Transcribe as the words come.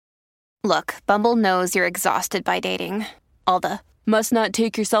Look, Bumble knows you're exhausted by dating. All the, must not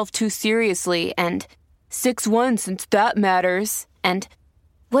take yourself too seriously, and 6'1" since that matters. And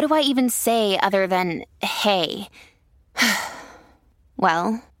what do I even say other than, hey?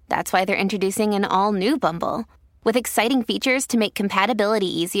 Well, that's why they're introducing an all-new Bumble, with exciting features to make compatibility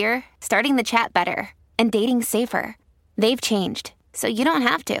easier, starting the chat better, and dating safer. They've changed, so you don't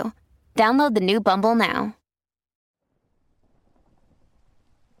have to. Download the new Bumble now.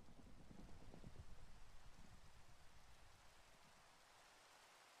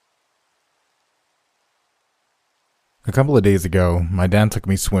 A couple of days ago, my dad took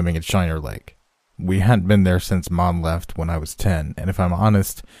me swimming at Shiner Lake. We hadn't been there since Mom left when I was 10, and if I'm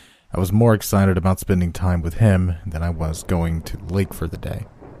honest, I was more excited about spending time with him than I was going to the lake for the day.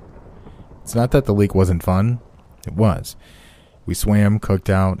 It's not that the lake wasn't fun. It was. We swam, cooked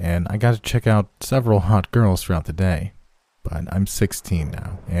out, and I got to check out several hot girls throughout the day. But I'm 16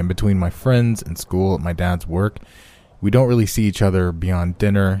 now, and between my friends and school at my dad's work, we don't really see each other beyond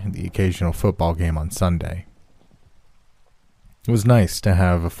dinner and the occasional football game on Sunday. It was nice to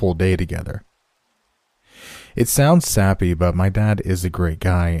have a full day together. It sounds sappy, but my dad is a great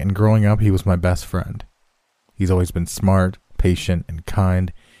guy, and growing up he was my best friend. He's always been smart, patient, and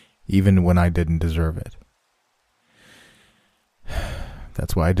kind, even when I didn't deserve it.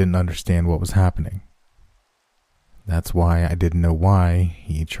 That's why I didn't understand what was happening. That's why I didn't know why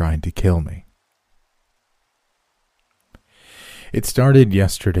he tried to kill me. It started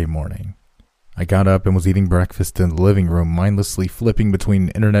yesterday morning. I got up and was eating breakfast in the living room, mindlessly flipping between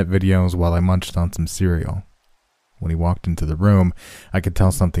internet videos while I munched on some cereal. When he walked into the room, I could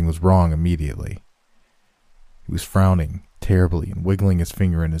tell something was wrong immediately. He was frowning terribly and wiggling his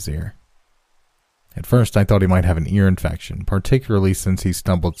finger in his ear. At first, I thought he might have an ear infection, particularly since he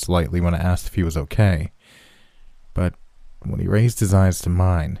stumbled slightly when I asked if he was okay. But when he raised his eyes to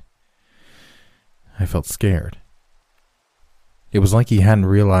mine, I felt scared. It was like he hadn't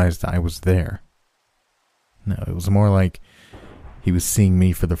realized I was there. No, it was more like he was seeing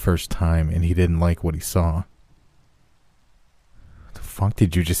me for the first time and he didn't like what he saw. What the fuck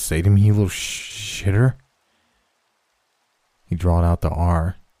did you just say to me, you little shitter? He drawled out the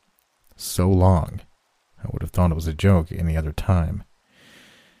R so long, I would have thought it was a joke any other time.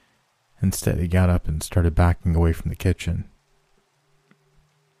 Instead, he got up and started backing away from the kitchen.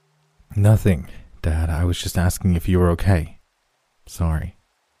 Nothing, Dad. I was just asking if you were okay. Sorry.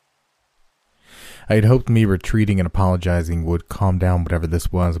 I had hoped me retreating and apologizing would calm down whatever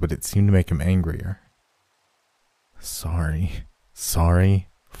this was, but it seemed to make him angrier. Sorry.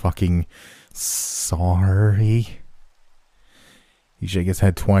 Fucking sorry. He shook his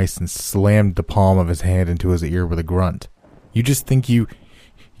head twice and slammed the palm of his hand into his ear with a grunt. You just think you're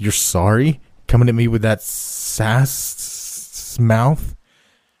sorry? Coming at me with that sass mouth?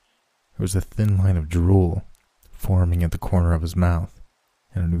 There was a thin line of drool forming at the corner of his mouth,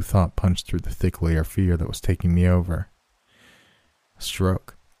 and a new thought punched through the thick layer of fear that was taking me over. A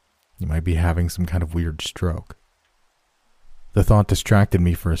stroke. You might be having some kind of weird stroke. The thought distracted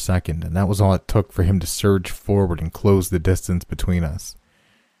me for a second, and that was all it took for him to surge forward and close the distance between us.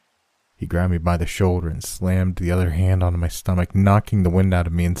 He grabbed me by the shoulder and slammed the other hand onto my stomach, knocking the wind out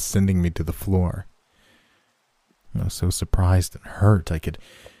of me and sending me to the floor. I was so surprised and hurt I could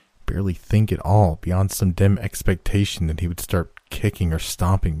barely think at all, beyond some dim expectation that he would start kicking or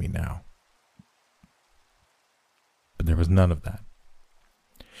stomping me now. But there was none of that.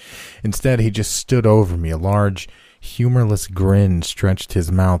 Instead, he just stood over me. A large, humorless grin stretched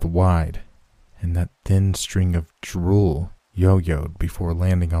his mouth wide, and that thin string of drool yo-yoed before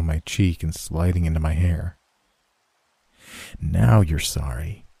landing on my cheek and sliding into my hair. Now you're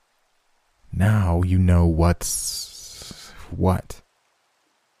sorry. Now you know what's what.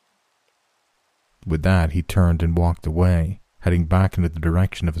 With that, he turned and walked away, heading back into the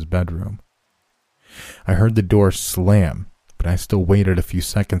direction of his bedroom. I heard the door slam, but I still waited a few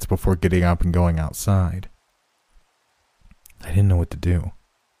seconds before getting up and going outside. I didn't know what to do.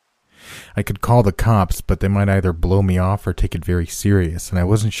 I could call the cops, but they might either blow me off or take it very serious, and I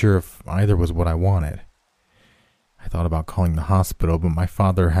wasn't sure if either was what I wanted. I thought about calling the hospital, but my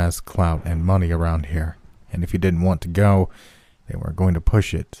father has clout and money around here, and if he didn't want to go, they weren't going to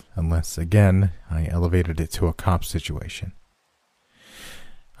push it, unless, again, I elevated it to a cop situation.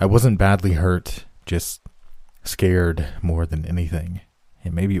 I wasn't badly hurt, just scared more than anything,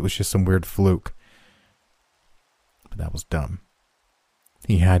 and maybe it was just some weird fluke. But that was dumb.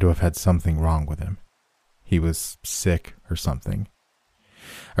 He had to have had something wrong with him. He was sick or something.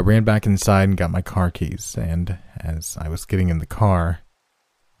 I ran back inside and got my car keys, and as I was getting in the car,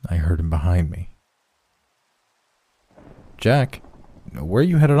 I heard him behind me. Jack, Where are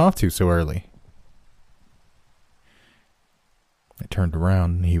you headed off to so early? I turned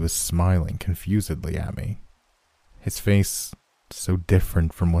around and he was smiling confusedly at me. His face so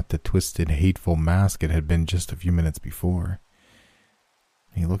different from what the twisted, hateful mask it had been just a few minutes before.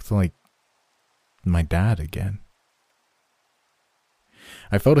 He looked like my dad again.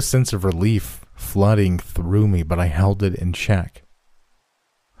 I felt a sense of relief flooding through me, but I held it in check.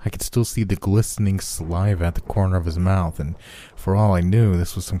 I could still see the glistening saliva at the corner of his mouth, and for all I knew,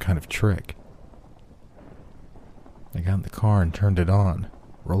 this was some kind of trick. I got in the car and turned it on,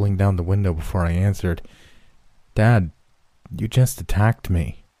 rolling down the window before I answered. Dad, you just attacked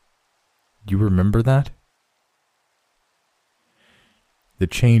me. You remember that? The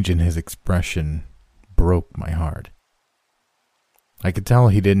change in his expression broke my heart. I could tell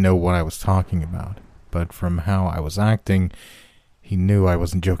he didn't know what I was talking about, but from how I was acting, he knew I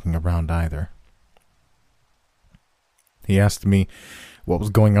wasn't joking around either. He asked me what was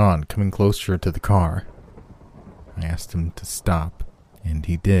going on, coming closer to the car. I asked him to stop, and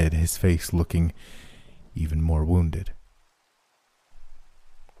he did, his face looking even more wounded.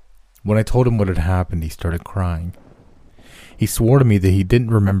 When I told him what had happened, he started crying. He swore to me that he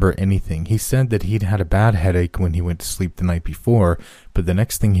didn't remember anything. He said that he'd had a bad headache when he went to sleep the night before, but the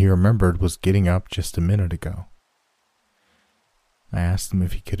next thing he remembered was getting up just a minute ago. I asked him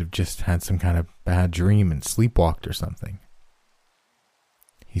if he could have just had some kind of bad dream and sleepwalked or something.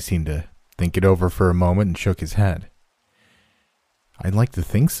 He seemed to think it over for a moment and shook his head. I'd like to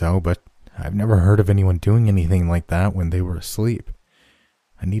think so, but I've never heard of anyone doing anything like that when they were asleep.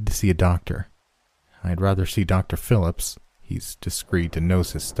 I need to see a doctor. I'd rather see Dr. Phillips. He's discreet and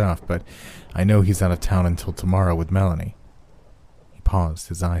knows his stuff, but I know he's out of town until tomorrow with Melanie. He paused,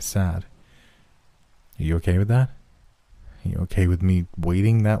 his eyes sad. Are you okay with that? Are you okay with me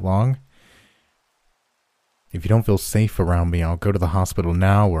waiting that long? If you don't feel safe around me, I'll go to the hospital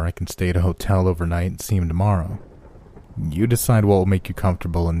now, or I can stay at a hotel overnight and see him tomorrow. You decide what will make you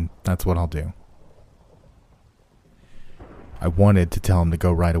comfortable, and that's what I'll do. I wanted to tell him to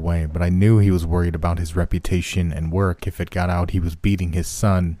go right away, but I knew he was worried about his reputation and work if it got out he was beating his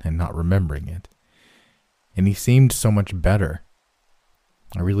son and not remembering it. And he seemed so much better.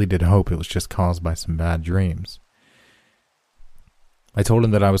 I really did hope it was just caused by some bad dreams. I told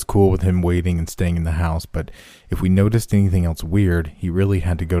him that I was cool with him waiting and staying in the house, but if we noticed anything else weird, he really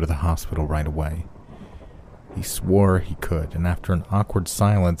had to go to the hospital right away. He swore he could, and after an awkward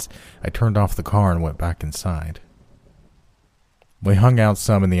silence, I turned off the car and went back inside. We hung out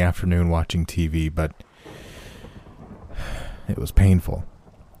some in the afternoon watching TV, but it was painful.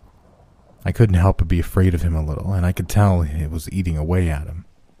 I couldn't help but be afraid of him a little, and I could tell it was eating away at him.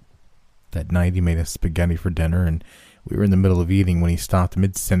 That night he made us spaghetti for dinner, and we were in the middle of eating when he stopped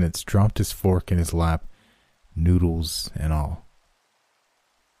mid-sentence, dropped his fork in his lap, noodles and all.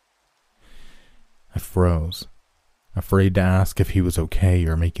 I froze, afraid to ask if he was okay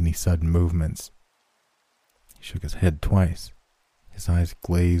or make any sudden movements. He shook his head twice, his eyes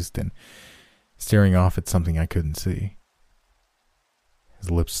glazed and staring off at something I couldn't see.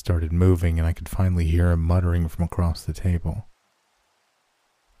 His lips started moving, and I could finally hear him muttering from across the table.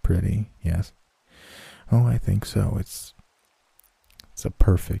 Pretty, yes. Oh, I think so. It's a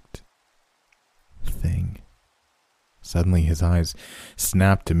perfect thing. Suddenly his eyes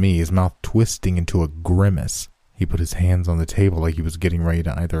snapped to me, his mouth twisting into a grimace. He put his hands on the table like he was getting ready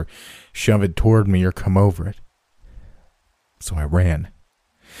to either shove it toward me or come over it. So I ran.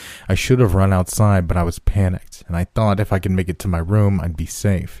 I should have run outside, but I was panicked, and I thought if I could make it to my room, I'd be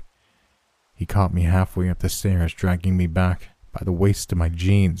safe. He caught me halfway up the stairs, dragging me back by the waist of my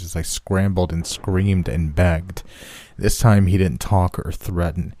jeans as I scrambled and screamed and begged. This time he didn't talk or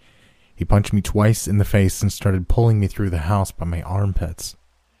threaten. He punched me twice in the face and started pulling me through the house by my armpits.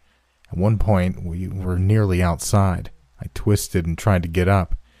 At one point, we were nearly outside. I twisted and tried to get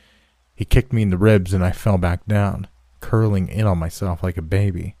up. He kicked me in the ribs and I fell back down, curling in on myself like a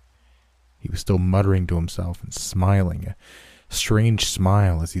baby. He was still muttering to himself and smiling, a strange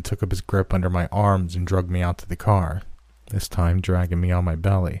smile as he took up his grip under my arms and dragged me out to the car, this time dragging me on my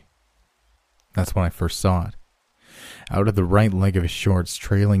belly. That's when I first saw it. Out of the right leg of his shorts,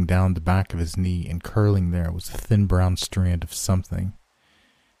 trailing down the back of his knee and curling there, was a thin brown strand of something.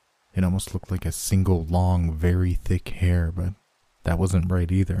 It almost looked like a single long, very thick hair, but that wasn't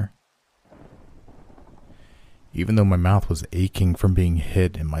right either. Even though my mouth was aching from being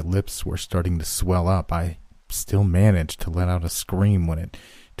hit and my lips were starting to swell up, I still managed to let out a scream when it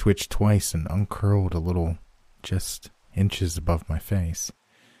twitched twice and uncurled a little, just inches above my face.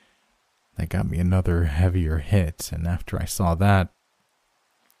 That got me another heavier hit, and after I saw that,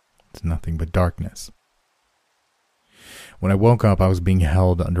 it's nothing but darkness. When I woke up, I was being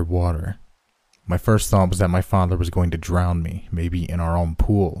held underwater. My first thought was that my father was going to drown me, maybe in our own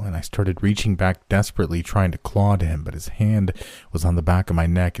pool, and I started reaching back desperately, trying to claw to him, but his hand was on the back of my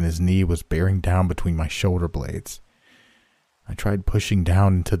neck and his knee was bearing down between my shoulder blades. I tried pushing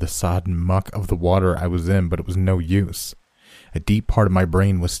down into the sodden muck of the water I was in, but it was no use. A deep part of my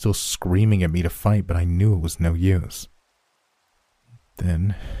brain was still screaming at me to fight, but I knew it was no use.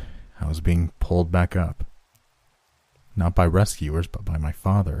 Then I was being pulled back up. Not by rescuers, but by my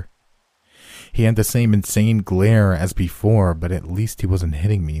father. He had the same insane glare as before, but at least he wasn't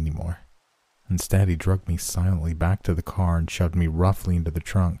hitting me anymore. Instead, he dragged me silently back to the car and shoved me roughly into the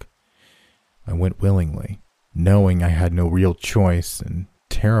trunk. I went willingly, knowing I had no real choice and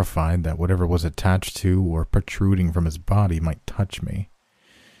terrified that whatever was attached to or protruding from his body might touch me.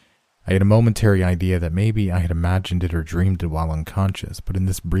 I had a momentary idea that maybe I had imagined it or dreamed it while unconscious, but in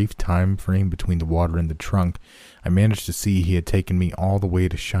this brief time frame between the water and the trunk, I managed to see he had taken me all the way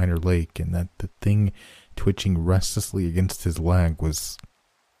to Shiner Lake and that the thing twitching restlessly against his leg was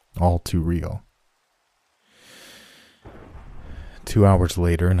all too real. 2 hours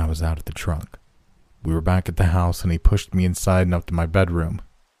later, and I was out of the trunk. We were back at the house, and he pushed me inside and up to my bedroom.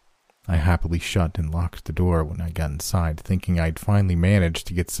 I happily shut and locked the door when I got inside, thinking I'd finally managed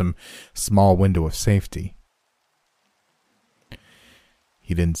to get some small window of safety.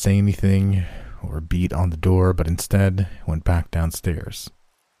 He didn't say anything or beat on the door, but instead went back downstairs.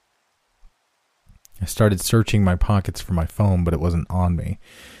 I started searching my pockets for my phone, but it wasn't on me.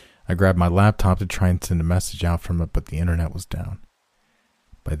 I grabbed my laptop to try and send a message out from it, but the internet was down.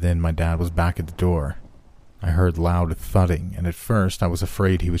 By then, my dad was back at the door. I heard loud thudding, and at first I was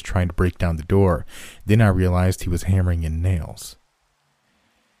afraid he was trying to break down the door. Then I realized he was hammering in nails.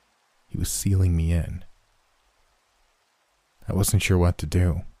 He was sealing me in. I wasn't sure what to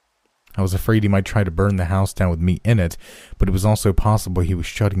do. I was afraid he might try to burn the house down with me in it, but it was also possible he was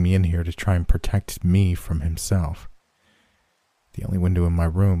shutting me in here to try and protect me from himself. The only window in my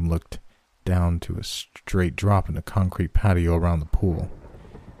room looked down to a straight drop in the concrete patio around the pool.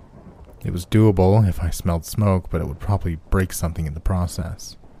 It was doable if I smelled smoke, but it would probably break something in the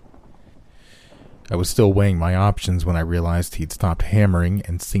process. I was still weighing my options when I realized he'd stopped hammering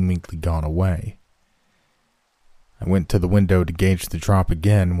and seemingly gone away. I went to the window to gauge the drop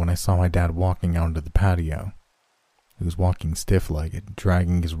again when I saw my dad walking out onto the patio. He was walking stiff-legged,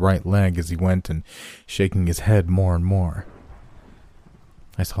 dragging his right leg as he went and shaking his head more and more.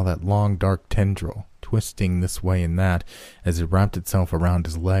 I saw that long, dark tendril twisting this way and that as it wrapped itself around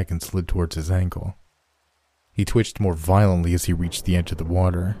his leg and slid towards his ankle. He twitched more violently as he reached the edge of the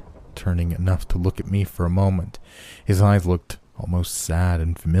water, turning enough to look at me for a moment. His eyes looked almost sad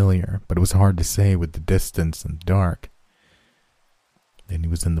and familiar, but it was hard to say with the distance and the dark. Then he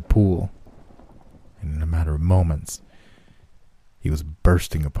was in the pool, and in a matter of moments, he was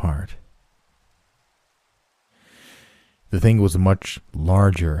bursting apart. The thing was much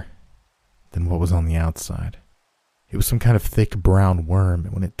larger than what was on the outside. It was some kind of thick brown worm,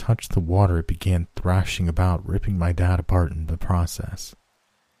 and when it touched the water, it began thrashing about, ripping my dad apart in the process.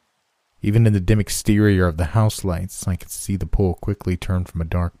 Even in the dim exterior of the house lights, I could see the pool quickly turn from a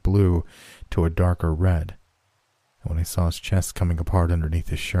dark blue to a darker red. And when I saw his chest coming apart underneath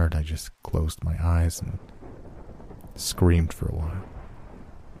his shirt, I just closed my eyes and screamed for a while.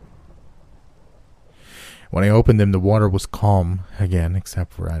 When I opened them, the water was calm again,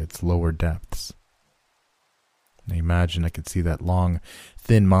 except for at its lower depths. I imagined I could see that long,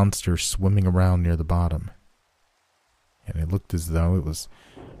 thin monster swimming around near the bottom. And it looked as though it was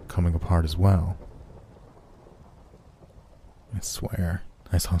coming apart as well. I swear,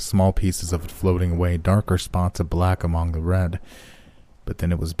 I saw small pieces of it floating away, darker spots of black among the red. But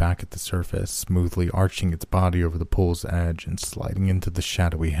then it was back at the surface, smoothly arching its body over the pool's edge and sliding into the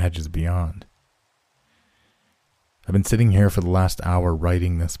shadowy hedges beyond. I've been sitting here for the last hour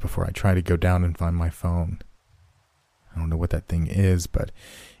writing this before I try to go down and find my phone. I don't know what that thing is, but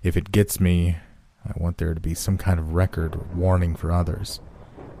if it gets me, I want there to be some kind of record or warning for others.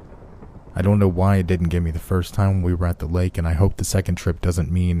 I don't know why it didn't get me the first time we were at the lake, and I hope the second trip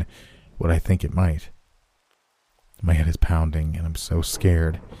doesn't mean what I think it might. My head is pounding, and I'm so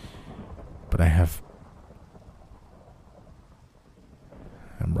scared, but I'm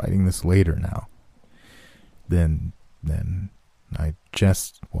writing this later now. Then I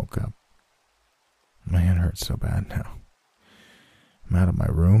just woke up. My head hurts so bad now. I'm out of my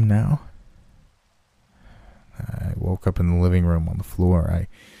room now. I woke up in the living room on the floor. I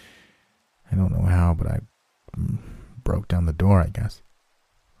don't know how, but I broke down the door, I guess.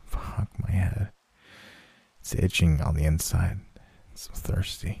 Fuck my head. It's itching on the inside. It's so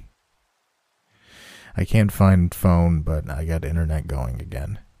thirsty. I can't find phone, but I got internet going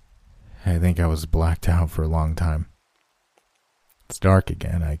again. I think I was blacked out for a long time. It's dark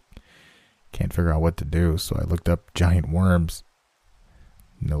again. I can't figure out what to do, so I looked up giant worms.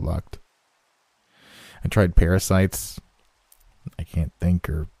 No luck. I tried parasites. I can't think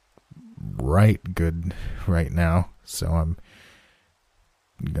or write good right now, so I'm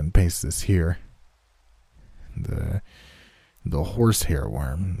gonna paste this here. The horsehair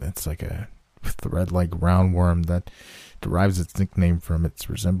worm. It's like a thread-like roundworm that derives its nickname from its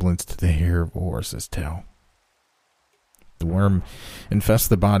resemblance to the hair of a horse's tail. The worm infests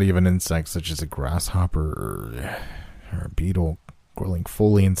the body of an insect such as a grasshopper or a beetle, growing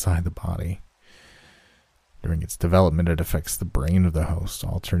fully inside the body. During its development, it affects the brain of the host,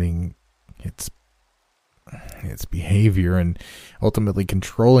 altering its behavior and ultimately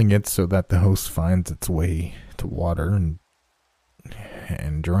controlling it so that the host finds its way to water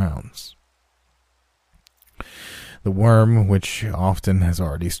and drowns. The worm, which often has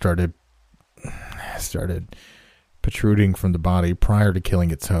already started protruding from the body prior to killing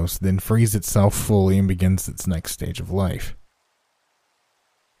its host, then frees itself fully and begins its next stage of life.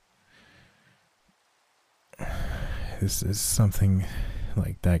 This is something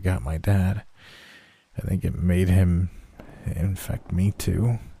like that got my dad. I think it made him infect me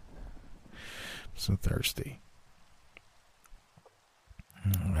too. I'm so thirsty.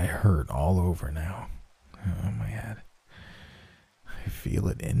 I hurt all over now. Oh, my head. I feel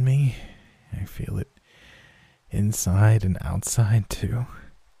it in me. I feel it inside and outside too.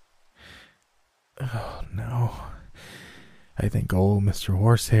 Oh no. I think old Mr.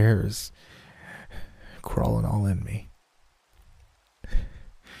 Horsehair is crawling all in me.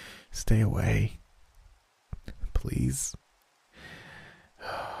 Stay away. Please.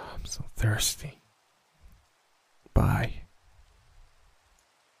 Oh, I'm so thirsty. Bye.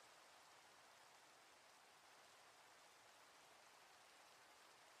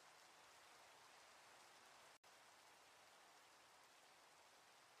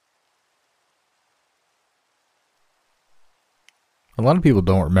 A lot of people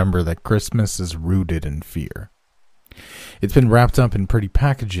don't remember that Christmas is rooted in fear. It's been wrapped up in pretty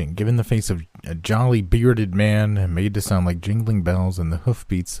packaging, given the face of a jolly bearded man and made to sound like jingling bells and the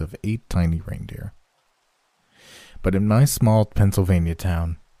hoofbeats of 8 tiny reindeer. But in my small Pennsylvania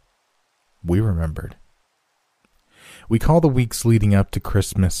town, we remembered. We call the weeks leading up to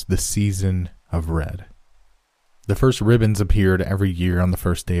Christmas the season of red. The first ribbons appeared every year on the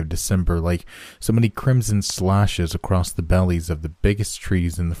first day of December, like so many crimson slashes across the bellies of the biggest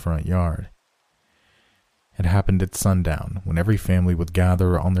trees in the front yard. It happened at sundown, when every family would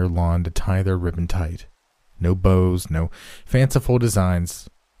gather on their lawn to tie their ribbon tight. No bows, no fanciful designs,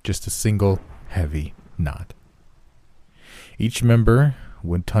 just a single heavy knot. Each member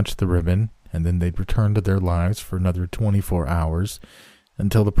would touch the ribbon, and then they'd return to their lives for another 24 hours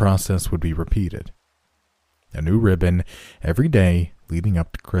until the process would be repeated. A new ribbon every day leading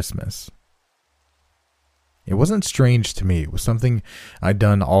up to Christmas. It wasn't strange to me. It was something I'd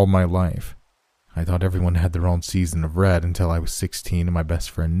done all my life. I thought everyone had their own season of red until I was 16 and my best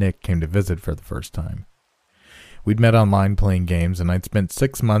friend Nick came to visit for the first time. We'd met online playing games, and I'd spent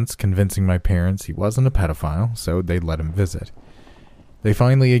 6 months convincing my parents he wasn't a pedophile, so they'd let him visit. They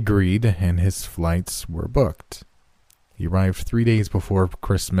finally agreed, and his flights were booked. He arrived 3 days before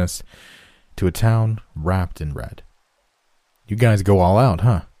Christmas to a town wrapped in red. "You guys go all out,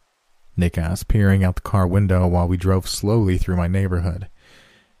 huh?" Nick asked, peering out the car window while we drove slowly through my neighborhood.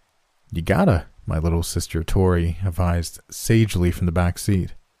 "You gotta," my little sister Tori advised sagely from the back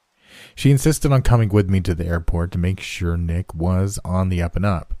seat. She insisted on coming with me to the airport to make sure Nick was on the up and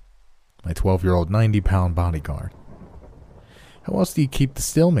up. My 12-year-old 90-pound bodyguard. How else do you keep the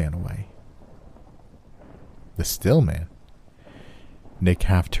still man away? The still man? Nick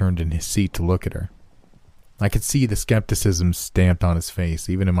half turned in his seat to look at her. I could see the skepticism stamped on his face,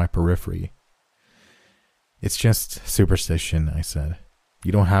 even in my periphery. "It's just superstition," I said.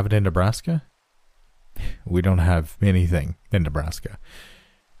 "You don't have it in Nebraska?" "We don't have anything in Nebraska."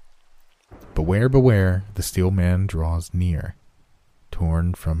 Beware, beware, the steel man draws near,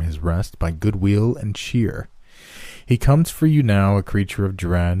 torn from his rest by goodwill and cheer. He comes for you now, a creature of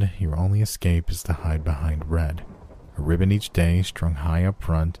dread. Your only escape is to hide behind red. A ribbon each day, strung high up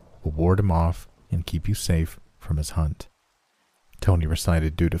front, will ward him off and keep you safe from his hunt. Tony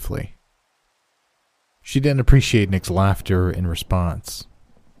recited dutifully. She didn't appreciate Nick's laughter in response.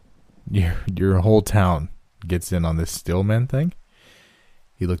 Your whole town gets in on this Stillman thing?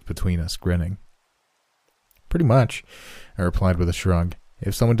 He looked between us, grinning. Pretty much, I replied with a shrug.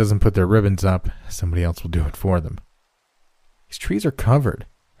 If someone doesn't put their ribbons up, somebody else will do it for them. These trees are covered.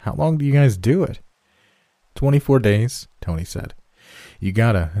 How long do you guys do it? 24 days, Tony said. You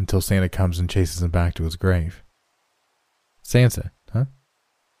gotta until Santa comes and chases him back to his grave. Santa, huh?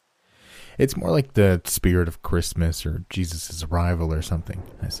 It's more like the spirit of Christmas or Jesus' arrival or something,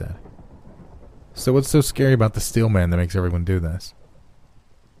 I said. So what's so scary about the steel man that makes everyone do this?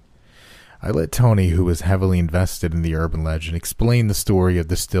 I let Tony, who was heavily invested in the urban legend, explain the story of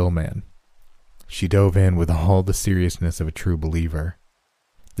the steel man. She dove in with all the seriousness of a true believer.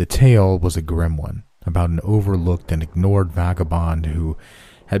 The tale was a grim one, about an overlooked and ignored vagabond who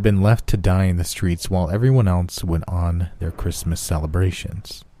had been left to die in the streets while everyone else went on their Christmas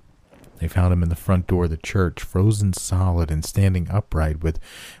celebrations. They found him in the front door of the church, frozen solid and standing upright with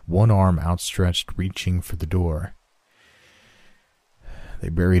one arm outstretched, reaching for the door. They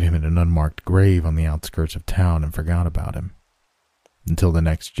buried him in an unmarked grave on the outskirts of town and forgot about him. Until the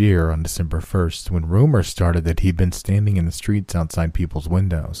next year, on December 1st, when rumors started that he'd been standing in the streets outside people's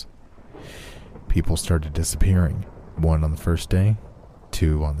windows. People started disappearing, 1 on the first day,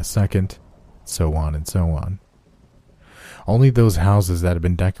 2 on the second, so on and so on. Only those houses that had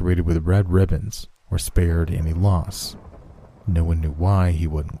been decorated with red ribbons were spared any loss. No one knew why he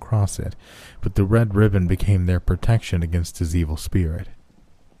wouldn't cross it, but the red ribbon became their protection against his evil spirit.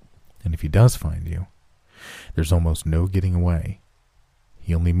 And if he does find you, there's almost no getting away.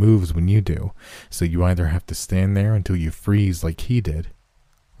 He only moves when you do, so you either have to stand there until you freeze like he did,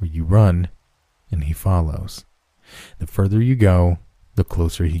 or you run and he follows. The further you go, the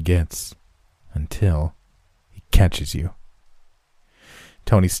closer he gets, until he catches you.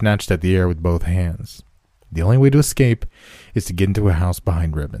 Tony snatched at the air with both hands. The only way to escape is to get into a house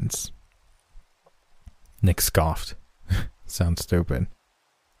behind ribbons. Nick scoffed. Sounds stupid.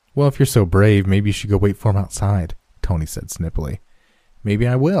 Well, if you're so brave, maybe you should go wait for him outside, Tony said snippily. Maybe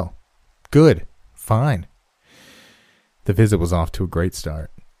I will. Good. Fine. The visit was off to a great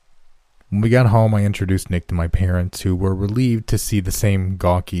start. When we got home, I introduced Nick to my parents, who were relieved to see the same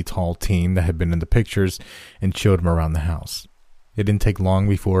gawky, tall teen that had been in the pictures, and showed him around the house. It didn't take long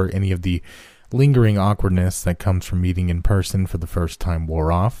before any of the lingering awkwardness that comes from meeting in person for the first time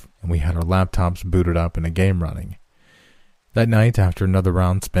wore off, and we had our laptops booted up and a game running. That night, after another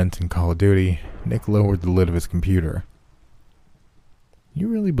round spent in Call of Duty, Nick lowered the lid of his computer. You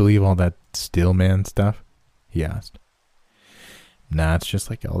really believe all that steel man stuff? He asked. Nah, it's just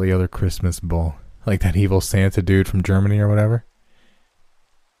like all the other Christmas bull, like that evil Santa dude from Germany or whatever.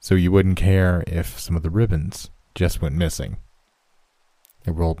 So you wouldn't care if some of the ribbons just went missing?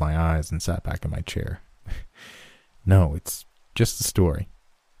 I rolled my eyes and sat back in my chair. No, it's just a story.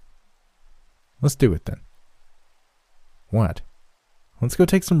 Let's do it then. What? Let's go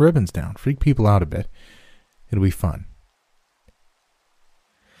take some ribbons down, freak people out a bit. It'll be fun.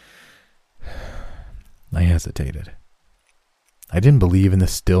 I hesitated. I didn't believe in the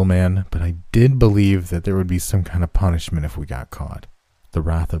still man, but I did believe that there would be some kind of punishment if we got caught. The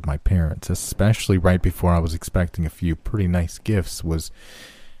wrath of my parents, especially right before I was expecting a few pretty nice gifts, was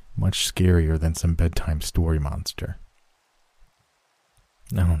much scarier than some bedtime story monster.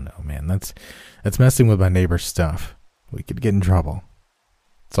 I don't know, man. That's messing with my neighbor's stuff. We could get in trouble.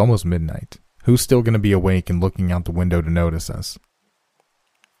 It's almost midnight. Who's still going to be awake and looking out the window to notice us?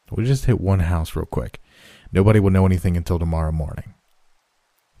 We'll just hit one house real quick. Nobody will know anything until tomorrow morning.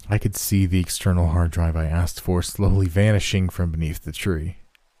 I could see the external hard drive I asked for slowly vanishing from beneath the tree.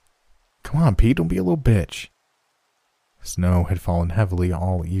 Come on, Pete, don't be a little bitch. Snow had fallen heavily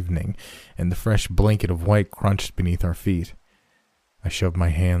all evening, and the fresh blanket of white crunched beneath our feet. I shoved my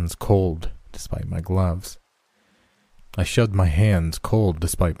hands cold despite my gloves.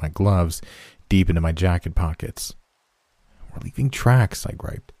 Deep into my jacket pockets. We're leaving tracks, I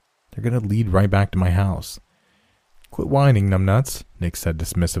griped. They're going to lead right back to my house. Quit whining, numbnuts, Nick said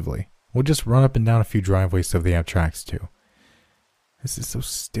dismissively. We'll just run up and down a few driveways so they have tracks too. This is so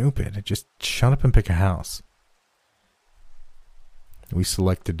stupid. Just shut up and pick a house. We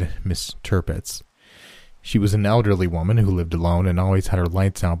selected Miss Turpitz. She was an elderly woman who lived alone and always had her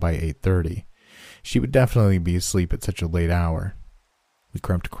lights out by 8:30. She would definitely be asleep at such a late hour. We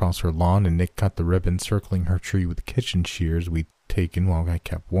crept across her lawn and Nick cut the ribbon circling her tree with kitchen shears we'd taken while I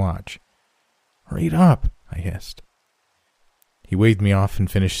kept watch. Hurry it up, I hissed. He waved me off and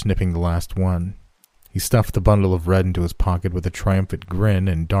finished snipping the last one. He stuffed the bundle of red into his pocket with a triumphant grin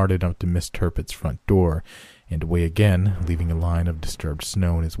and darted up to Miss Turpit's front door and away again, leaving a line of disturbed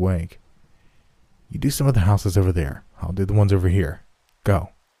snow in his wake. You do some of the houses over there. I'll do the ones over here. Go.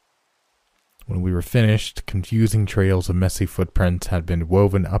 When we were finished, confusing trails of messy footprints had been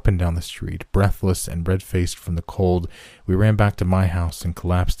woven up and down the street. Breathless and red-faced from the cold, we ran back to my house and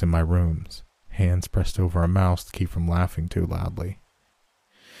collapsed in my rooms, hands pressed over our mouths to keep from laughing too loudly.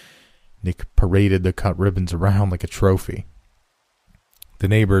 Nick paraded the cut ribbons around like a trophy. The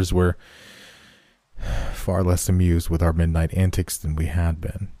neighbors were far less amused with our midnight antics than we had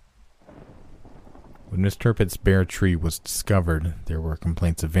been. When Miss Turpit's bare tree was discovered, there were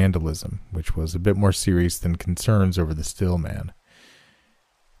complaints of vandalism, which was a bit more serious than concerns over the still man.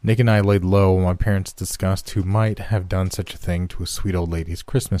 Nick and I laid low while my parents discussed who might have done such a thing to a sweet old lady's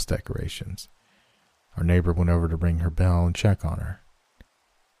Christmas decorations. Our neighbor went over to ring her bell and check on her.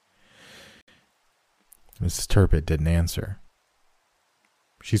 Mrs. Turpit didn't answer.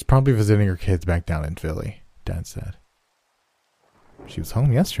 "She's probably visiting her kids back down in Philly," Dad said. "She was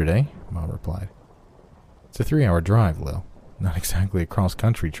home yesterday," Mom replied. "It's a 3-hour drive, Lil. Not exactly a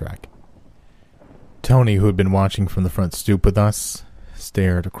cross-country trek." Tony, who had been watching from the front stoop with us,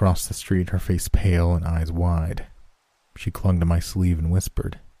 stared across the street, her face pale and eyes wide. She clung to my sleeve and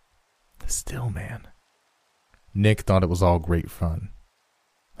whispered, "The still man." Nick thought it was all great fun.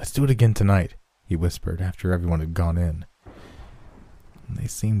 "Let's do it again tonight," he whispered after everyone had gone in. "They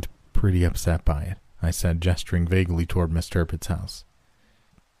seemed pretty upset by it," I said, gesturing vaguely toward Miss Turpit's house.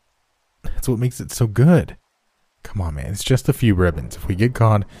 "That's what makes it so good. Come on, man, it's just a few ribbons. If we get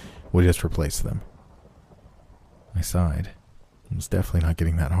caught, we'll just replace them." I sighed. I was definitely not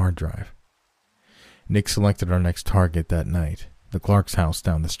getting that hard drive. Nick selected our next target that night, the Clark's house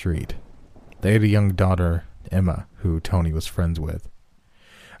down the street. They had a young daughter, Emma, who Tony was friends with.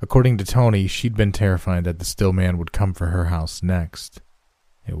 According to Tony, she'd been terrified that the still man would come for her house next.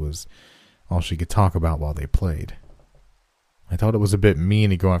 It was all she could talk about while they played. I thought it was a bit mean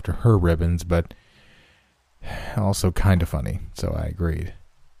to go after her ribbons, but also kind of funny, so I agreed.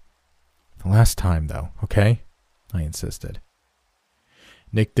 "The last time, though, okay?" I insisted.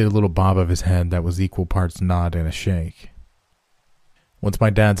 Nick did a little bob of his head that was equal parts nod and a shake. Once my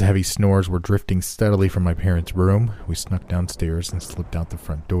dad's heavy snores were drifting steadily from my parents' room, we snuck downstairs and slipped out the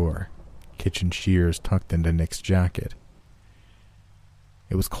front door, kitchen shears tucked into Nick's jacket.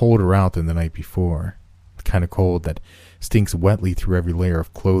 It was colder out than the night before, the kind of cold that stinks wetly through every layer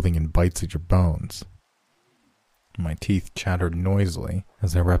of clothing and bites at your bones. My teeth chattered noisily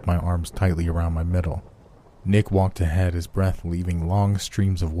as I wrapped my arms tightly around my middle. Nick walked ahead, his breath leaving long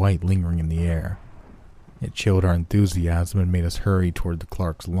streams of white lingering in the air. It chilled our enthusiasm and made us hurry toward the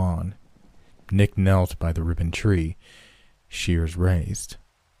Clark's lawn. Nick knelt by the ribbon tree, shears raised.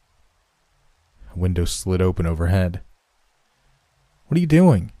 A window slid open overhead. "What are you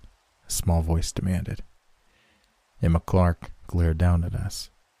doing?" a small voice demanded. Emma Clark glared down at us.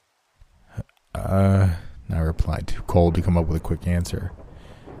 I replied, too cold to come up with a quick answer.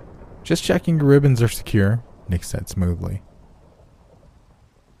 "Just checking your ribbons are secure," Nick said smoothly.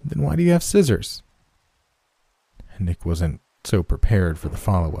 "Then why do you have scissors?" Nick wasn't so prepared for the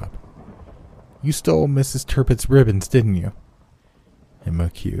follow-up. "You stole Mrs. Turpit's ribbons, didn't you?" Emma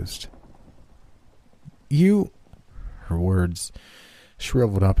accused. "You..." Her words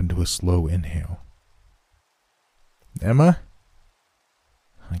shriveled up into a slow inhale. "Emma?"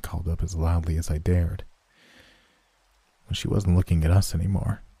 I called up as loudly as I dared. But she wasn't looking at us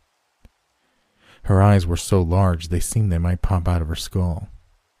anymore. Her eyes were so large they seemed they might pop out of her skull.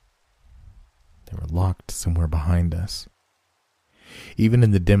 They were locked somewhere behind us. Even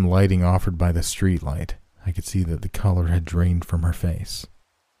in the dim lighting offered by the streetlight, I could see that the color had drained from her face.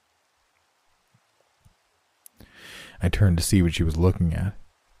 I turned to see what she was looking at.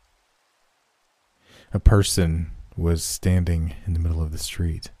 A person was standing in the middle of the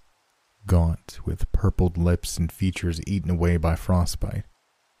street, gaunt, with purpled lips and features eaten away by frostbite.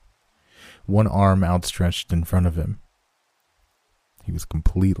 One arm outstretched in front of him. He was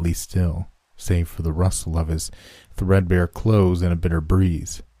completely still, save for the rustle of his threadbare clothes and a bitter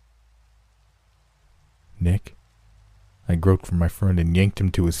breeze. "Nick?" I groped for my friend and yanked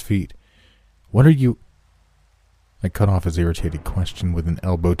him to his feet. "What are you—" I cut off his irritated question with an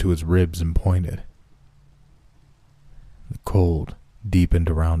elbow to his ribs and pointed. The cold deepened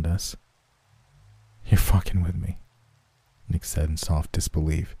around us. "You're fucking with me," Nick said in soft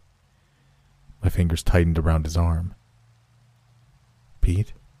disbelief. My fingers tightened around his arm.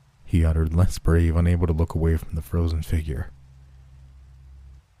 "Pete?" he uttered, less brave, unable to look away from the frozen figure.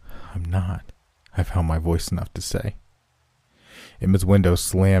 "I'm not," I found my voice enough to say. Emma's window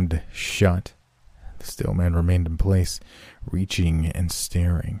slammed shut. The still man remained in place, reaching and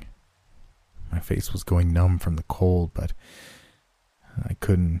staring. My face was going numb from the cold, but I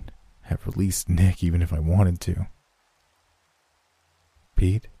couldn't have released Nick even if I wanted to.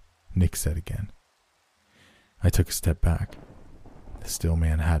 "Pete?" Nick said again. I took a step back. The still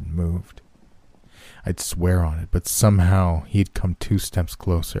man hadn't moved. I'd swear on it, but somehow he'd come 2 steps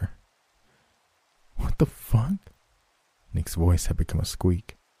closer. "What the fuck?" Nick's voice had become a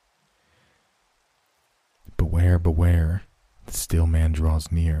squeak. Beware, beware, the still man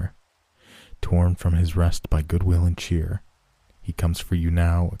draws near. Torn from his rest by goodwill and cheer, he comes for you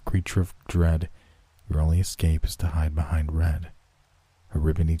now, a creature of dread. Your only escape is to hide behind red. A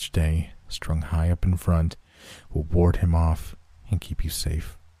ribbon each day, strung high up in front, will ward him off and keep you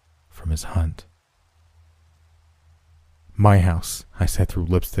safe from his hunt. My house, I said through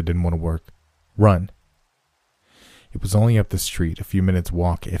lips that didn't want to work. Run. It was only up the street, a few minutes'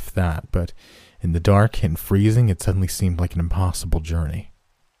 walk, if that, but in the dark and freezing, it suddenly seemed like an impossible journey.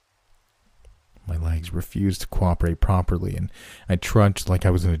 My legs refused to cooperate properly, and I trudged like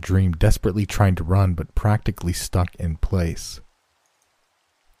I was in a dream, desperately trying to run, but practically stuck in place.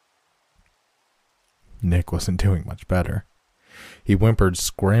 Nick wasn't doing much better. He whimpered,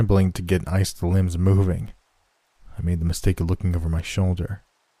 scrambling to get iced limbs moving. I made the mistake of looking over my shoulder.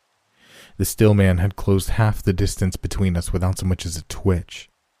 The still man had closed half the distance between us without so much as a twitch.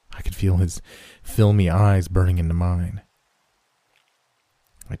 I could feel his filmy eyes burning into mine.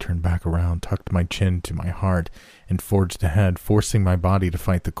 I turned back around, tucked my chin to my heart, and forged ahead, forcing my body to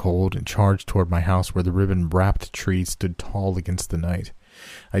fight the cold, and charged toward my house where the ribbon-wrapped tree stood tall against the night.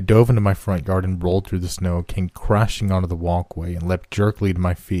 I dove into my front yard and rolled through the snow, came crashing onto the walkway, and leapt jerkily to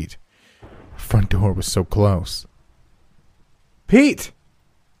my feet. The front door was so close. Pete!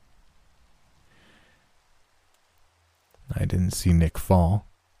 I didn't see Nick fall.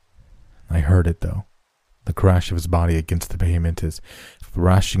 I heard it, though. The crash of his body against the pavement, his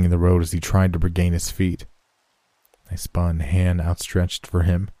thrashing in the road as he tried to regain his feet. I spun, hand outstretched for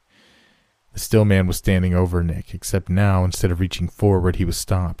him. The still man was standing over Nick, except now, instead of reaching forward, he was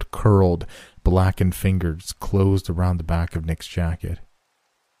stopped, curled, blackened fingers closed around the back of Nick's jacket.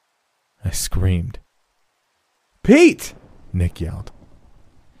 I screamed. Pete! Nick yelled.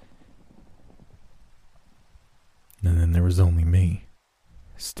 And then there was only me,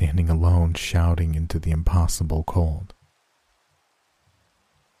 standing alone, shouting into the impossible cold.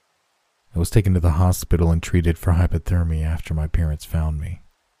 I was taken to the hospital and treated for hypothermia after my parents found me.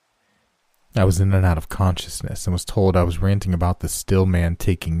 I was in and out of consciousness and was told I was ranting about the still man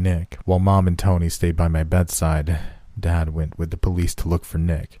taking Nick. While Mom and Tony stayed by my bedside, Dad went with the police to look for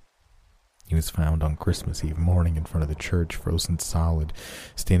Nick. He was found on Christmas Eve morning in front of the church, frozen solid,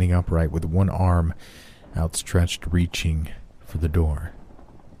 standing upright with one arm outstretched, reaching for the door.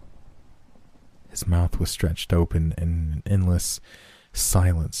 His mouth was stretched open in an endless,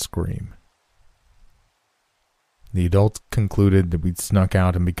 silent scream. The adults concluded that we'd snuck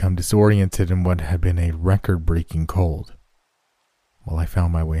out and become disoriented in what had been a record-breaking cold. While I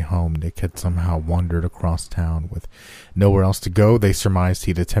found my way home, Nick had somehow wandered across town. With nowhere else to go, they surmised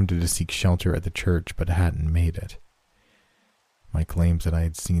he'd attempted to seek shelter at the church, but hadn't made it. My claims that I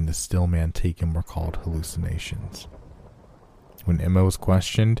had seen the still man take him were called hallucinations. When Emma was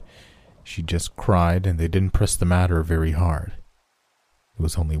questioned, she just cried, and they didn't press the matter very hard. It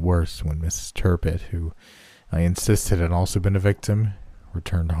was only worse when Mrs. Turpett, who I insisted had also been a victim,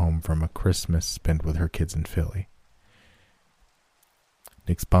 returned home from a Christmas spent with her kids in Philly.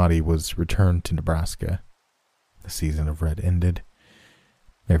 Nick's body was returned to Nebraska. The season of red ended.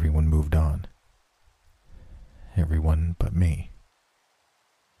 Everyone moved on. Everyone but me.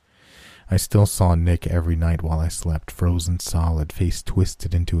 I still saw Nick every night while I slept, frozen solid, face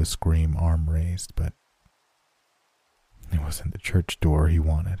twisted into a scream, arm raised, but it wasn't the church door he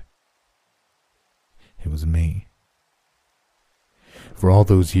wanted. It was me. For all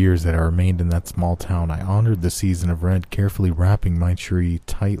those years that I remained in that small town, I honored the season of red, carefully wrapping my tree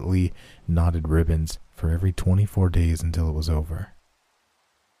tightly knotted ribbons for every 24 days until it was over.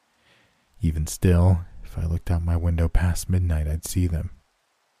 Even still, if I looked out my window past midnight, I'd see them.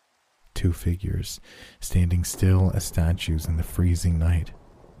 2 figures, standing still as statues in the freezing night,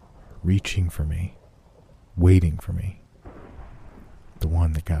 reaching for me, waiting for me. The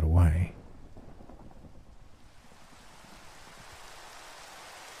one that got away.